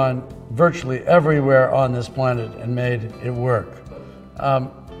 Canadians have gone virtually everywhere on this planet and made it work.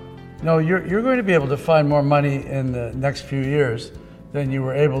 You're going to be able to find more money in the next few years than you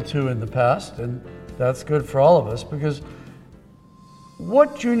were able to in the past, and that's good for all of us, because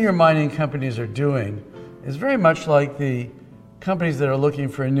what junior mining companies are doing is very much like the companies that are looking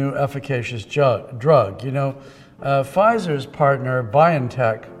for a new efficacious drug. Pfizer's partner,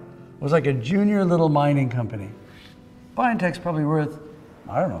 BioNTech, was like a junior little mining company. BioNTech's probably worth,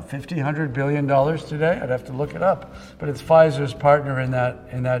 $50-100 billion today. I'd have to look it up. But it's Pfizer's partner in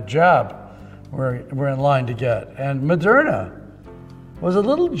that jab we're in line to get. And Moderna was a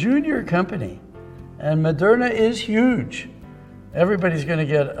little junior company. And Moderna is huge. Everybody's going to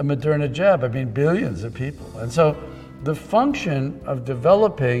get a Moderna jab. Billions of people. And so the function of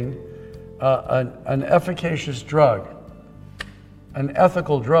developing an efficacious drug, an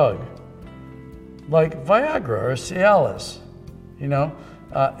ethical drug, like Viagra or Cialis,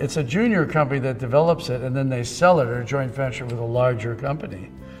 it's a junior company that develops it, and then they sell it or joint venture with a larger company.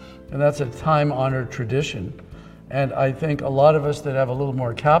 And that's a time-honored tradition. And I think a lot of us that have a little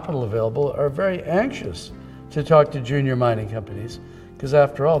more capital available are very anxious to talk to junior mining companies, because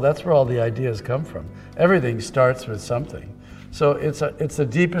after all, that's where all the ideas come from. Everything starts with something. So it's the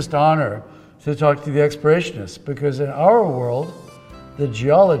deepest honor to talk to the explorationists, because in our world, the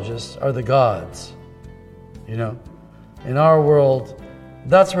geologists are the gods. In our world,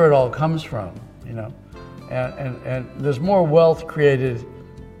 that's where it all comes from, and there's more wealth created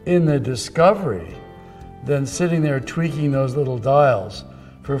in the discovery than sitting there tweaking those little dials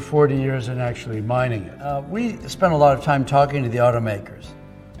for 40 years and actually mining it. We spent a lot of time talking to the automakers,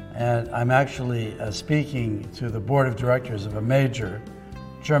 and I'm actually speaking to the board of directors of a major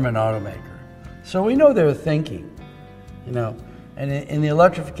German automaker. So we know they're thinking, and in the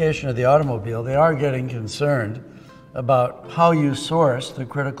electrification of the automobile, they are getting concerned about how you source the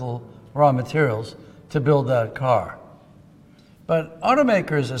critical raw materials to build that car. But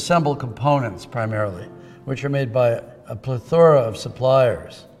automakers assemble components primarily, which are made by a plethora of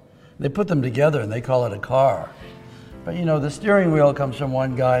suppliers. They put them together and they call it a car. But you know, the steering wheel comes from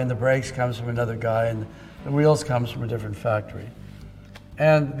one guy and the brakes comes from another guy and the wheels comes from a different factory.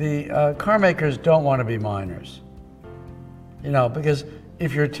 And the car makers don't want to be miners. You know, because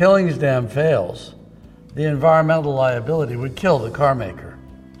if your tailings dam fails, the environmental liability would kill the car maker.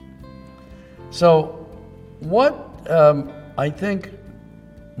 So what I think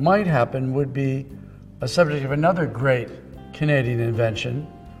might happen would be a subject of another great Canadian invention,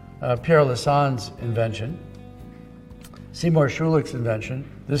 Pierre Lassonde's invention, Seymour Schulich's invention,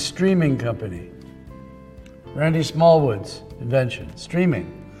 the streaming company, Randy Smallwood's invention,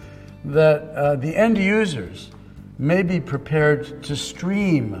 streaming, that the end users may be prepared to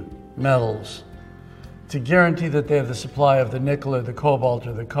stream metals to guarantee that they have the supply of the nickel or the cobalt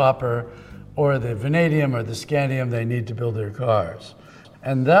or the copper or the vanadium or the scandium they need to build their cars.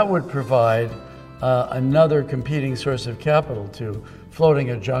 And that would provide another competing source of capital to floating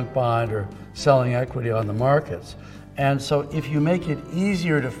a junk bond or selling equity on the markets. And so if you make it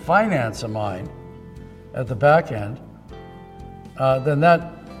easier to finance a mine at the back end, then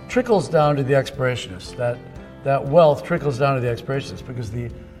that trickles down to the explorationists. That wealth trickles down to the explorationists because the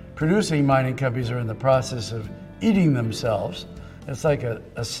producing mining companies are in the process of eating themselves. It's like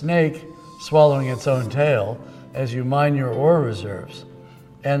a snake swallowing its own tail as you mine your ore reserves.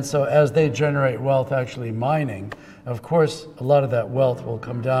 And so as they generate wealth actually mining, of course, a lot of that wealth will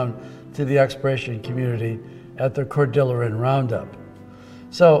come down to the exploration community at the Cordilleran Roundup.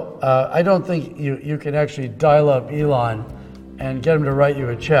 So I don't think you can actually dial up Elon and get him to write you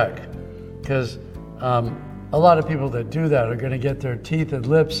a check, because a lot of people that do that are going to get their teeth and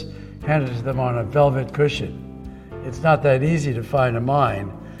lips handed to them on a velvet cushion. It's not that easy to find a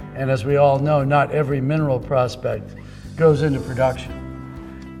mine, and as we all know, not every mineral prospect goes into production.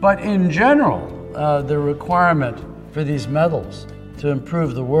 But in general, the requirement for these metals to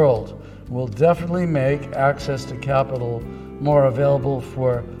improve the world will definitely make access to capital more available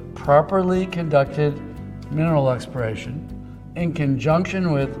for properly conducted mineral exploration in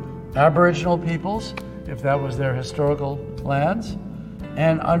conjunction with Aboriginal peoples, if that was their historical lands,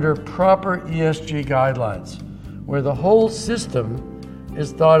 and under proper ESG guidelines, where the whole system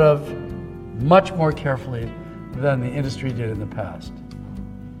is thought of much more carefully than the industry did in the past.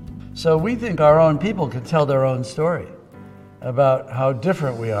 So we think our own people could tell their own story about how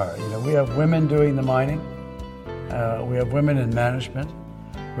different we are. You know, we have women doing the mining, we have women in management.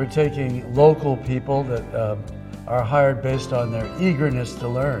 We're taking local people that are hired based on their eagerness to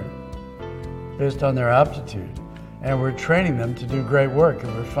learn, based on their aptitude, and we're training them to do great work,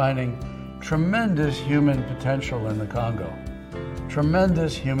 and we're finding tremendous human potential in the Congo,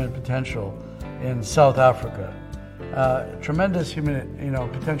 tremendous human potential in South Africa, tremendous human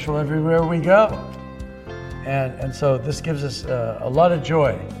potential everywhere we go. And so this gives us a lot of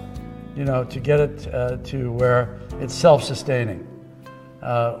joy, to get it to where it's self-sustaining.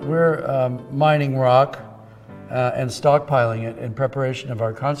 We're mining rock and stockpiling it in preparation of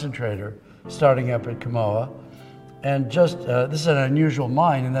our concentrator starting up at Kamoa. And just this is an unusual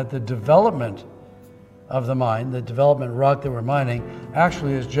mine in that the development of the mine, the development rock that we're mining,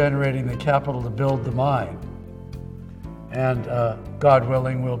 actually is generating the capital to build the mine. And God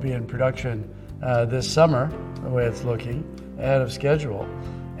willing, we'll be in production this summer, the way it's looking, ahead of schedule.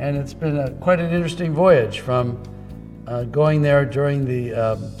 And it's been quite an interesting voyage from going there during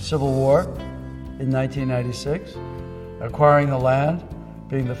the Civil War in 1996, acquiring the land,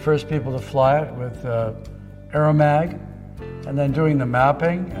 being the first people to fly it with Aeromag, and then doing the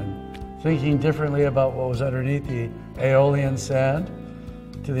mapping and thinking differently about what was underneath the Aeolian sand,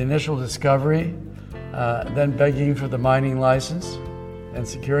 to the initial discovery, then begging for the mining license and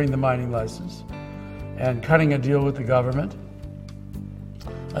securing the mining license, and cutting a deal with the government,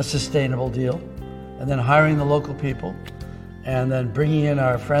 a sustainable deal, and then hiring the local people, and then bringing in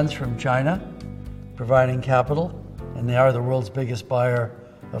our friends from China, providing capital, and they are the world's biggest buyer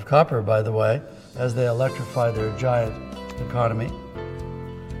of copper, by the way, as they electrify their giant economy.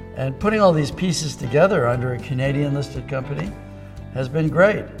 And putting all these pieces together under a Canadian listed company has been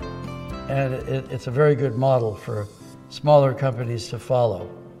great. And it's a very good model for smaller companies to follow,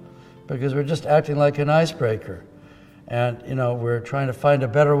 because we're just acting like an icebreaker. And we're trying to find a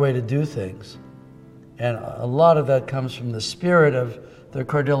better way to do things. And a lot of that comes from the spirit of the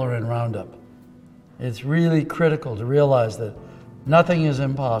Cordilleran Roundup. It's really critical to realize that nothing is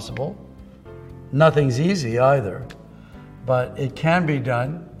impossible. Nothing's easy either, but it can be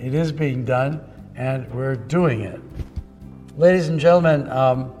done. It is being done, and we're doing it. Ladies and gentlemen,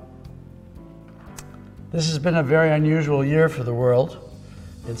 this has been a very unusual year for the world.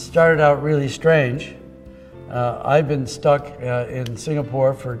 It started out really strange. I've been stuck in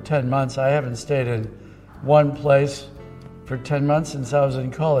Singapore for 10 months. I haven't stayed in one place for 10 months since I was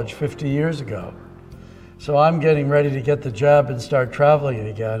in college 50 years ago. So I'm getting ready to get the jab and start traveling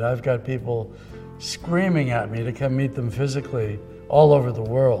again. I've got people screaming at me to come meet them physically all over the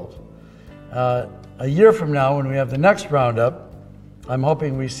world. A year from now, when we have the next roundup, I'm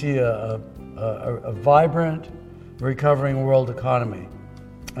hoping we see a vibrant, recovering world economy.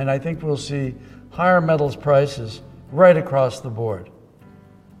 And I think we'll see higher metals prices right across the board.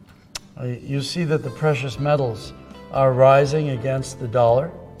 You see that the precious metals are rising against the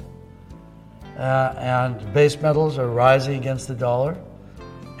dollar, and base metals are rising against the dollar,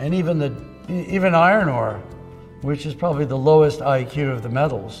 and even iron ore, which is probably the lowest IQ of the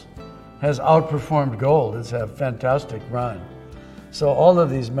metals, has outperformed gold. It's a fantastic run. So all of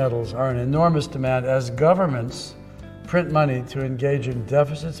these metals are in enormous demand as governments print money to engage in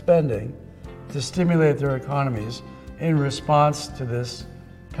deficit spending to stimulate their economies in response to this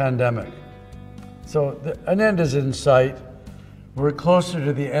pandemic. So an end is in sight. We're closer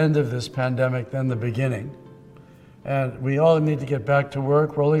to the end of this pandemic than the beginning. And we all need to get back to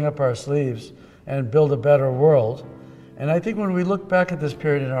work, rolling up our sleeves, and build a better world. And I think when we look back at this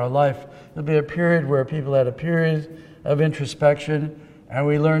period in our life, it'll be a period where people had a period of introspection, and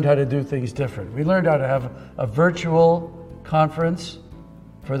we learned how to do things different. We learned how to have a virtual conference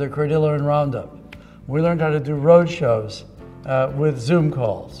for the Cordilleran Roundup. We learned how to do road shows with Zoom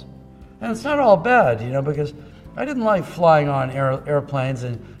calls. And it's not all bad, because I didn't like flying on airplanes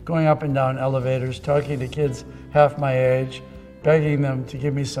and going up and down elevators, talking to kids half my age, begging them to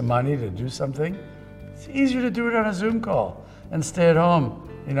give me some money to do something. It's easier to do it on a Zoom call and stay at home,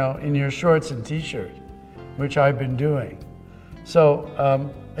 in your shorts and t-shirt, which I've been doing. So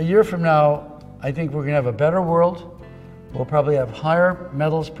a year from now, I think we're going to have a better world. We'll probably have higher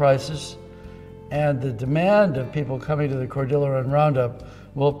metals prices, and the demand of people coming to the Cordilleran Roundup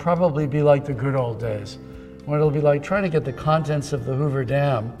will probably be like the good old days, when it'll be like trying to get the contents of the Hoover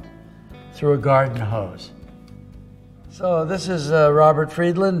Dam through a garden hose. So this is Robert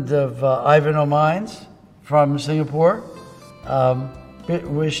Friedland of Ivanhoe Mines from Singapore,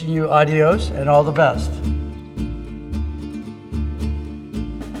 wishing you adios and all the best.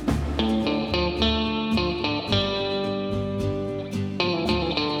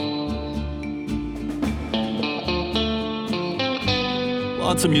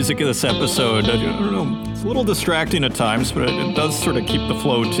 Lots of music in this episode. I don't know, it's a little distracting at times, but it does sort of keep the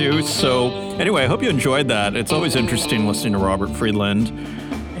flow too. So anyway, I hope you enjoyed that. It's always interesting listening to Robert Friedland.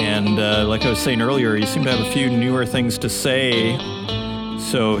 And like I was saying earlier, he seemed to have a few newer things to say.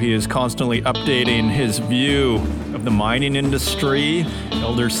 So he is constantly updating his view of the mining industry,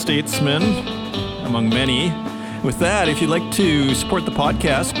 elder statesman, among many. With that, if you'd like to support the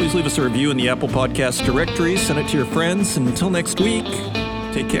podcast, please leave us a review in the Apple Podcast directory, send it to your friends, and until next week,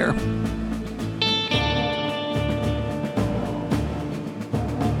 take care.